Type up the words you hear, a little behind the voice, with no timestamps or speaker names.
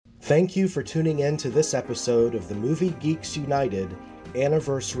Thank you for tuning in to this episode of the Movie Geeks United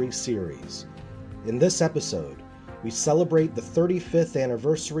Anniversary Series. In this episode, we celebrate the 35th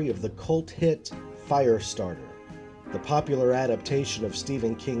anniversary of the cult hit Firestarter, the popular adaptation of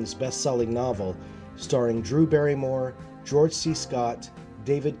Stephen King's best-selling novel starring Drew Barrymore, George C. Scott,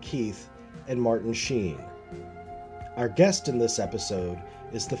 David Keith, and Martin Sheen. Our guest in this episode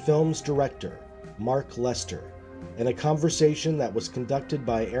is the film's director, Mark Lester, in a conversation that was conducted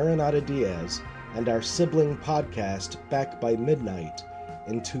by Arenado Diaz and our sibling podcast Back by Midnight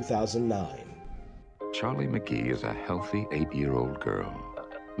in 2009. Charlie McGee is a healthy 8-year-old girl,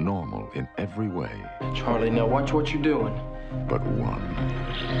 normal in every way. Charlie, now watch what you're doing. But one.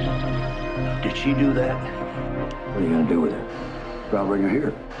 Did she do that? What are you going to do with her? I'll bring her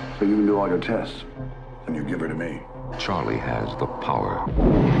here so you can do all your tests. And you give her to me. Charlie has the power.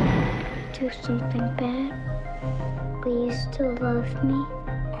 Do something bad? Will you still love me?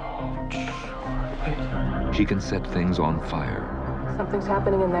 Oh, Charlie. She can set things on fire. Something's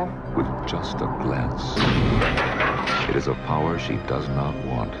happening in there. With just a glance. It is a power she does not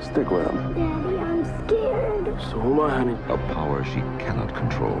want. Stick with him. Daddy, I'm scared. So am I, honey. A power she cannot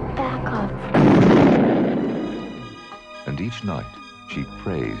control. Back up. And each night, she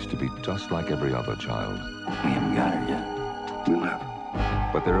prays to be just like every other child. We haven't got her yet. We'll have her.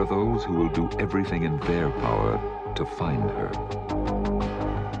 But there are those who will do everything in their power to find her,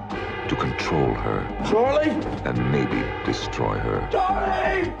 to control her, Charlie! and maybe destroy her.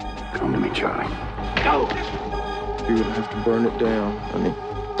 Charlie! Come to me, Charlie. Go! You're gonna have to burn it down, honey.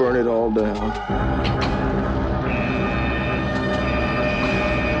 Burn it all down.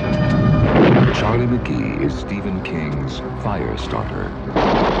 Charlie McGee is Stephen King's Firestarter.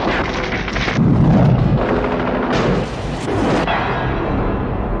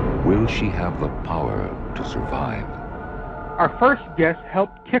 Will she have the power to survive? Our first guest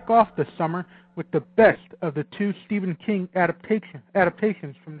helped kick off the summer with the best of the two Stephen King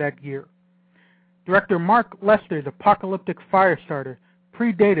adaptations from that year. Director Mark Lester's apocalyptic Firestarter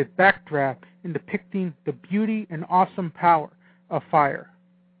predated Backdraft in depicting the beauty and awesome power of fire.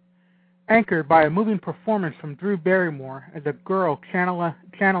 Anchored by a moving performance from Drew Barrymore as a girl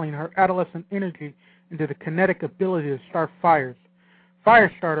channeling her adolescent energy into the kinetic ability to start fires,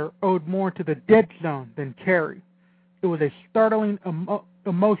 Firestarter owed more to the Dead Zone than Carrie. It was a startling,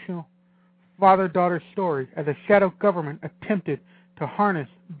 emotional father-daughter story as a shadow government attempted to harness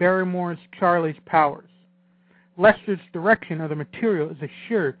Barrymore's Charlie's powers. Lester's direction of the material is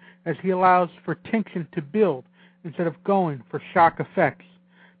assured as he allows for tension to build instead of going for shock effects.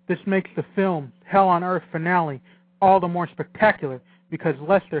 This makes the film's Hell on Earth finale all the more spectacular because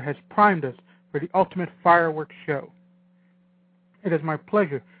Lester has primed us for the ultimate fireworks show. It is my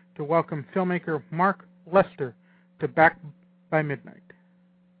pleasure to welcome filmmaker Mark Lester to Back by Midnight.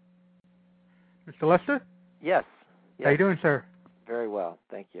 Mr. Lester? Yes. How you doing, sir? Very well,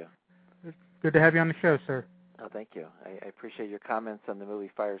 thank you. It's good to have you on the show, sir. Oh, thank you. I appreciate your comments on the movie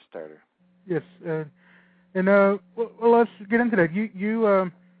Firestarter. Yes, well, let's get into that.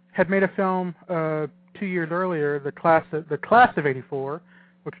 You had made a film 2 years earlier, the class of '84,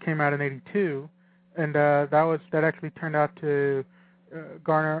 which came out in '82, and that actually turned out to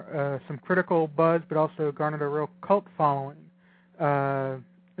garner some critical buzz, but also garnered a real cult following.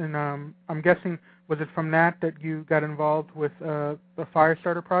 And I'm guessing, was it from that you got involved with the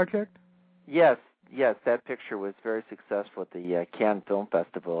Firestarter project? Yes, that picture was very successful at the Cannes Film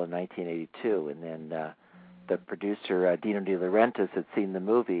Festival in 1982, and then the producer, Dino De Laurentiis, had seen the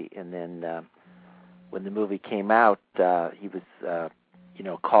movie, and then when the movie came out, he was,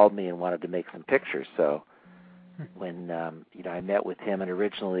 called me and wanted to make some pictures. So when, I met with him, and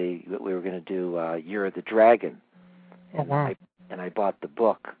originally we were going to do Year of the Dragon. And oh, wow. I bought the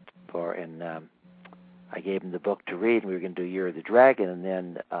book I gave him the book to read, and we were going to do Year of the Dragon, and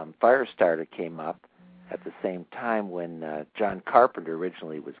then Firestarter came up at the same time when John Carpenter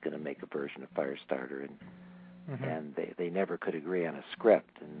originally was going to make a version of Firestarter, and they never could agree on a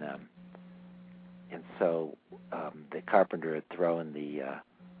script, and so the Carpenter had thrown the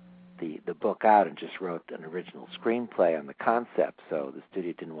book out and just wrote an original screenplay on the concept. So the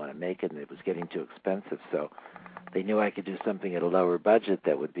studio didn't want to make it, and it was getting too expensive. So they knew I could do something at a lower budget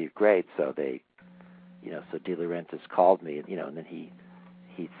that would be great. So so De Laurentiis called me, and then he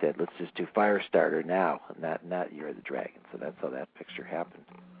said, "Let's just do Firestarter now, and not Year of the Dragon." So that's how that picture happened.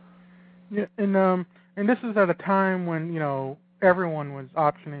 Yeah, and this is at a time when everyone was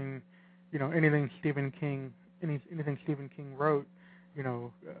optioning, anything Stephen King wrote.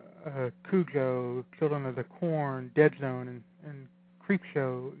 Cujo, Children of the Corn, Dead Zone, and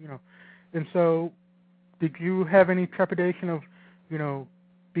Creepshow. And so, did you have any trepidation of,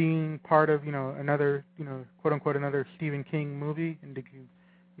 being part of, another, quote unquote, another Stephen King movie, and did you,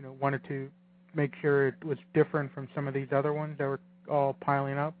 wanted to make sure it was different from some of these other ones that were all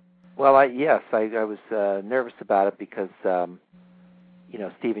piling up? Well, I was nervous about it because,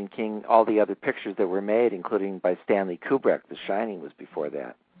 Stephen King, all the other pictures that were made, including by Stanley Kubrick, The Shining was before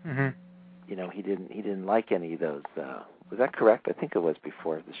that. Mm-hmm. He didn't like any of those. Was that correct? I think it was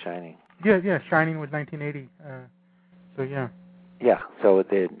before The Shining. Yeah, Shining was 1980. So yeah. Yeah. So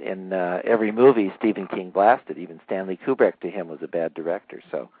in every movie Stephen King blasted. Even Stanley Kubrick, to him, was a bad director.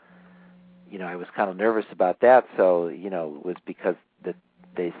 So, I was kind of nervous about that. So, it was because that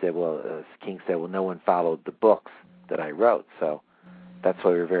they said, King said, no one followed the books that I wrote. So that's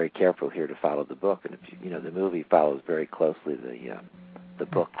why we were very careful here to follow the book. And if the movie follows very closely the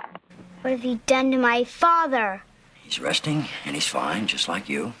book. What have you done to my father? He's resting, and he's fine, just like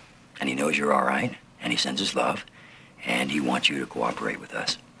you. And he knows you're all right, and he sends his love. And he wants you to cooperate with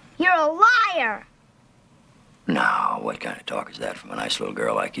us. You're a liar! Now, what kind of talk is that from a nice little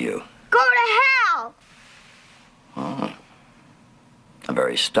girl like you? Go to hell! Oh. A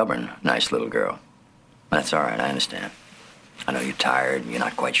very stubborn, nice little girl. That's all right, I understand. I know you're tired, and you're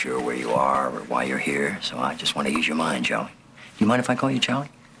not quite sure where you are or why you're here, so I just want to ease your mind, Charlie. Do you mind if I call you Charlie?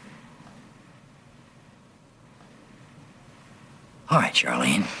 All right,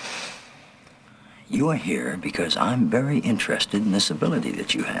 Charlene. You are here because I'm very interested in this ability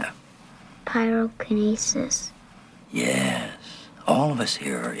that you have. Pyrokinesis. Yes. All of us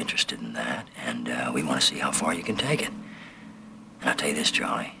here are interested in that, and we want to see how far you can take it. And I'll tell you this,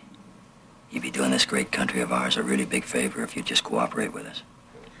 Charlie. You'd be doing this great country of ours a really big favor if you'd just cooperate with us.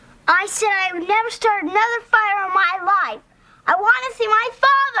 I said I would never start another fire in my life. I want to see my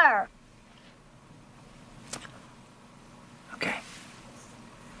father. Okay.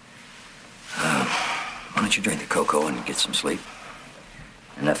 Why don't you drink the cocoa and get some sleep?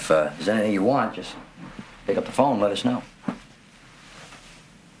 And if there's anything you want, just pick up the phone and let us know.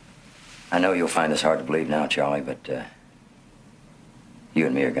 I know you'll find this hard to believe now, Charlie, but you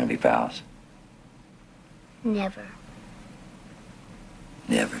and me are going to be pals. Never.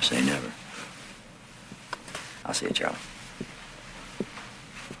 Never say never. I'll see you, Charlie.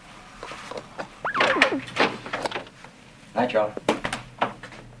 Night, Charlie.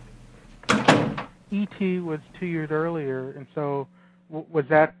 E.T. was 2 years earlier, and so was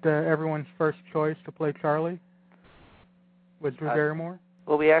that everyone's first choice to play Charlie? Was Drew Barrymore?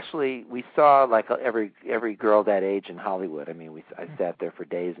 Well, we saw like every girl that age in Hollywood. I mean, I sat there for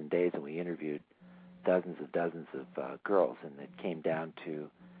days and days, and we interviewed dozens of girls, and it came down to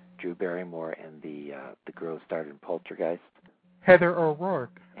Drew Barrymore and the girl who starred in Poltergeist. Heather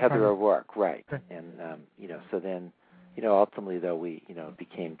O'Rourke. Heather O'Rourke, right? Okay. And so then, ultimately though we,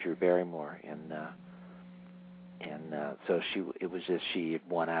 became Drew Barrymore, and so it was just she had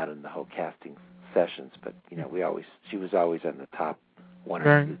won out in the whole casting sessions, but she was always on the top one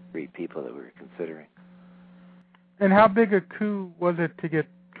or two, three people that we were considering. And how big a coup was it to get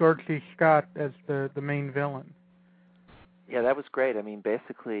George C. Scott as the main villain? Yeah, that was great. I mean,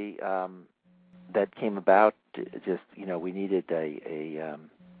 basically, that came about just, we needed a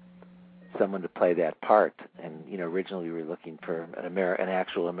someone to play that part, and originally we were looking for an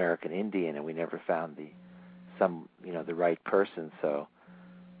actual American Indian, and we never found the right person. So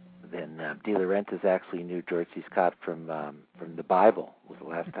then De Laurentiis actually knew George C. Scott from the Bible. Was the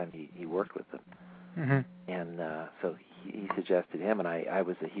last time he worked with him. Mm-hmm. And so he suggested him, and I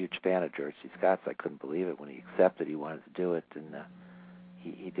was a huge fan of George C. Scott's. I couldn't believe it when he accepted he wanted to do it, and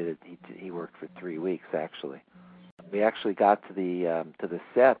he did it. He worked for 3 weeks actually. We actually got to the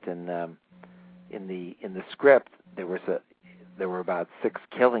set, and in the script there were about 6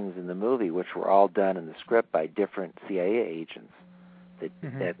 killings in the movie, which were all done in the script by different CIA agents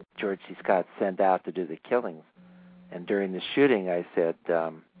that George C. Scott sent out to do the killings. And during the shooting, I said,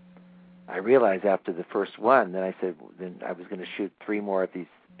 I realized after the first one, then I said, then I was going to shoot 3 more of these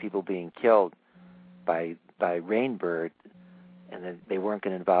people being killed by Rainbird, and then they weren't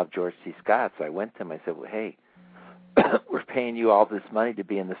going to involve George C. Scott. So I went to him. I said, well, hey, we're paying you all this money to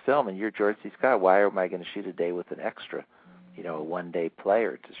be in the film, and you're George C. Scott. Why am I going to shoot a day with an extra, a one-day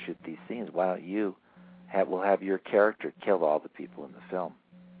player to shoot these scenes? Why don't you we'll have your character kill all the people in the film?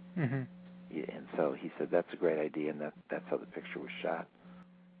 Mm-hmm. Yeah, and so he said, that's a great idea, and that's how the picture was shot.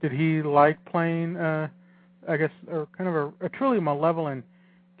 Did he like playing, I guess, kind of a truly malevolent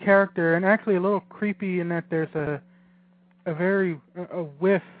character, and actually a little creepy in that there's a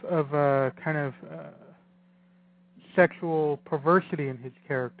whiff of kind of sexual perversity in his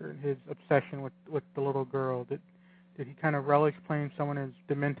character, and his obsession with the little girl? Did he kind of relish playing someone as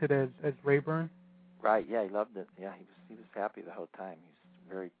demented as Rayburn? Right. Yeah, he loved it. Yeah, he was happy the whole time. He was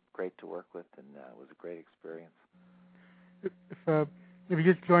very great to work with, and it was a great experience. If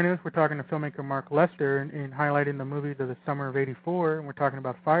you just join us, we're talking to filmmaker Mark Lester and highlighting the movies of the summer of '84, and we're talking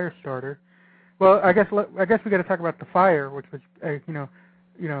about Firestarter. Well, I guess we got to talk about The Fire, which was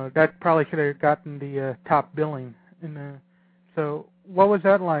that probably should have gotten the top billing. So what was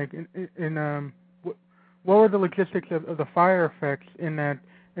that like? What were the logistics of the fire effects in that,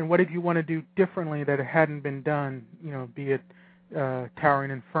 and what did you want to do differently that it hadn't been done? Be it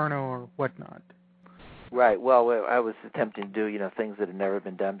Towering Inferno or whatnot. Right. Well, I was attempting to do things that had never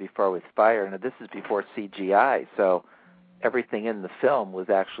been done before with fire, and this is before CGI, so everything in the film was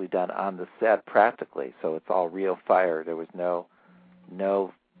actually done on the set practically. So it's all real fire. There was no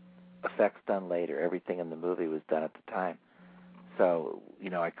effects done later. Everything in the movie was done at the time. So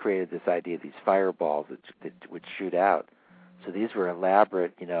I created this idea of these fireballs that would shoot out. So these were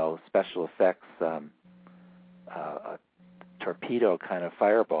elaborate, special effects, torpedo kind of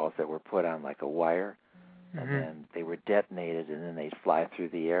fireballs that were put on like a wire. And then they were detonated, and then they'd fly through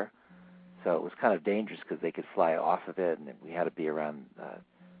the air. So it was kind of dangerous because they could fly off of it, and we had to be around.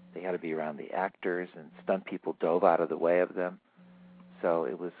 They had to be around the actors, and stunt people dove out of the way of them. So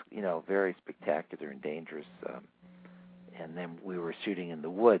it was, very spectacular and dangerous. And then we were shooting in the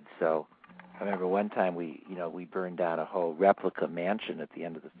woods. So I remember one time we burned down a whole replica mansion at the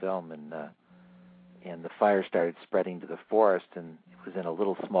end of the film, and the fire started spreading to the forest, and it was in a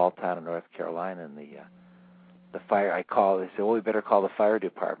little small town in North Carolina, and the fire, they said, well, we better call the fire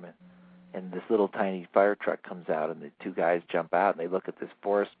department. And this little tiny fire truck comes out, and the two guys jump out, and they look at this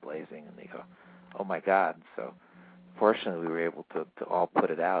forest blazing, and they go, oh, my God. So fortunately, we were able to all put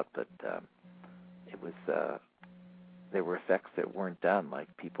it out, but it was there were effects that weren't done, like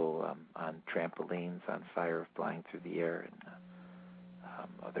people on trampolines on fire flying through the air, and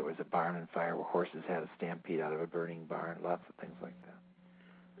there was a barn on fire where horses had a stampede out of a burning barn, lots of things like that.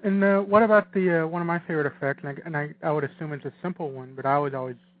 And what about the one of my favorite effects, and I would assume it's a simple one, but I was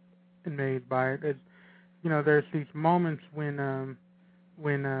always amazed by it, is, there's these moments when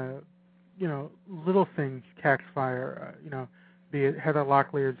little things catch fire, be it Heather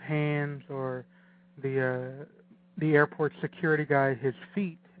Locklear's hands or the airport security guy, his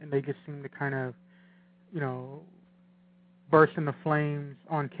feet, and they just seem to kind of, burst into flames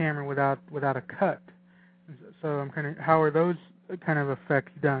on camera without a cut. So I'm how are those kind of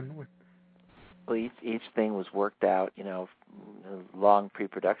effects done? Well, each thing was worked out, a long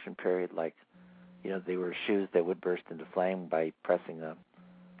pre-production period, like, they were shoes that would burst into flame by pressing a,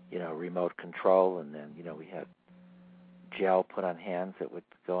 remote control, and then, we had gel put on hands that would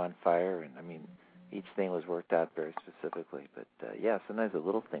go on fire, and, each thing was worked out very specifically. But, sometimes the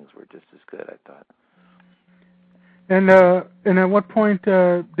little things were just as good, I thought. And at what point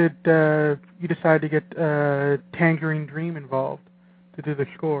did you decide to get Tangerine Dream involved to do the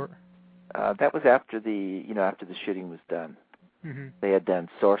score? That was after the shooting was done. Mm-hmm. They had done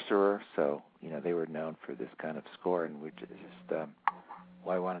Sorcerer, so they were known for this kind of score, and we just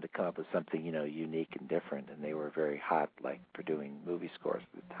I wanted to come up with something unique and different, and they were very hot, like, for doing movie scores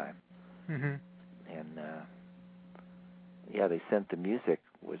at the time. Mm-hmm. And they sent the music.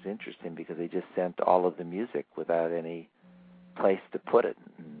 Was interesting because they just sent all of the music without any place to put it.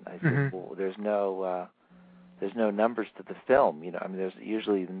 And I said, well, there's no numbers to the film. There's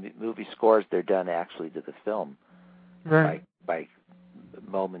usually the movie scores, they're done actually to the film. Right. By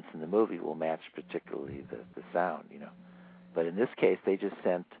moments in the movie will match particularly the sound, But in this case, they just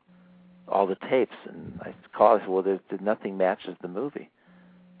sent all the tapes, and I called, well, there's nothing matches the movie.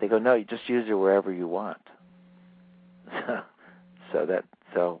 They go, no, you just use it wherever you want.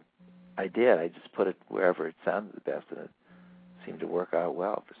 So I did. I just put it wherever it sounded the best, and it seemed to work out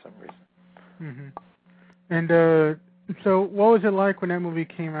well for some reason. Mm-hmm. And so what was it like when that movie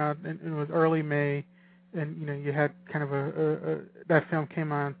came out? And it was early May, and you had kind of that film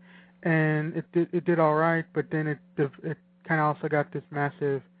came on, and it did all right, but then it kind of also got this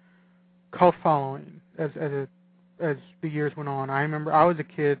massive cult following as the years went on. I remember I was a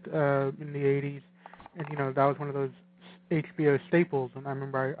kid in the '80s, and that was one of those HBO staples, and I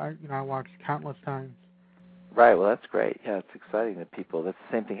remember I watched countless times. Right. Well, that's great. Yeah, it's exciting that people. That's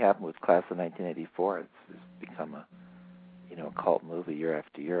the same thing happened with Class of 1984. It's become a cult movie year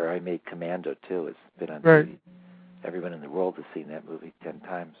after year. I made Commando too. It's been on TV. Everyone in the world has seen that movie 10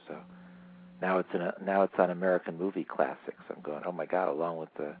 times. So now it's on American Movie Classics. I'm going, oh my God! Along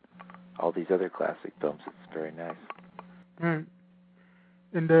with all these other classic films, it's very nice. Right.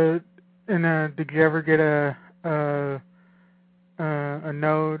 And did you ever get a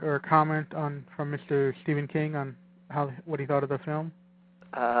note or a comment from Mr. Stephen King on what he thought of the film?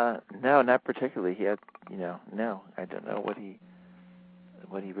 No, not particularly. He had, no, I don't know what he.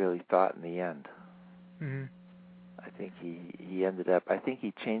 what he really thought in the end. Mm-hmm. I think he ended up. I think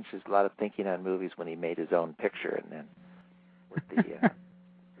he changed a lot of thinking on movies when he made his own picture, and then with the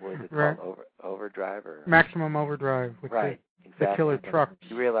what is it right. called, Overdrive or Maximum Overdrive with right, the exactly. killer trucks.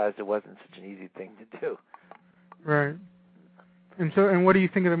 He realized it wasn't such an easy thing to do. Right. And what do you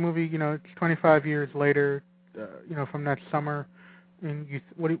think of the movie? You know, it's 25 years later. You know, from that summer, and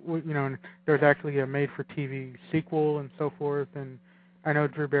there's actually a made-for-TV sequel and so forth. And I know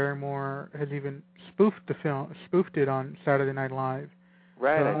Drew Barrymore has even spoofed it on Saturday Night Live.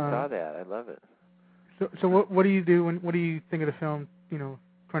 Right, so, I saw that. I love it. So what do you do? What do you think of the film?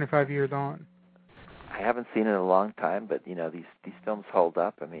 25 years on. I haven't seen it in a long time, but these films hold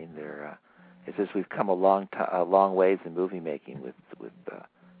up. I mean, they're it's just we've come a long ways in movie making with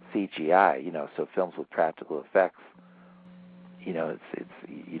CGI. So films with practical effects. It's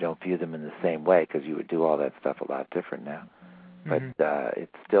you don't view them in the same way because you would do all that stuff a lot different now. But it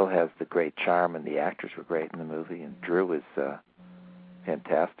still has the great charm, and the actors were great in the movie, and Drew was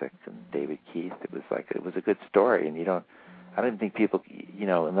fantastic, and David Keith. It was a good story, and I don't think people,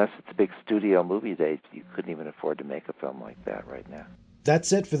 unless it's a big studio movie days, you couldn't even afford to make a film like that right now.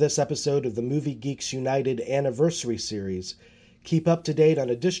 That's it for this episode of the Movie Geeks United Anniversary Series. Keep up to date on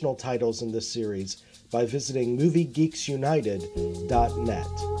additional titles in this series by visiting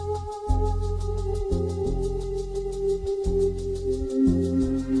MovieGeeksUnited.net.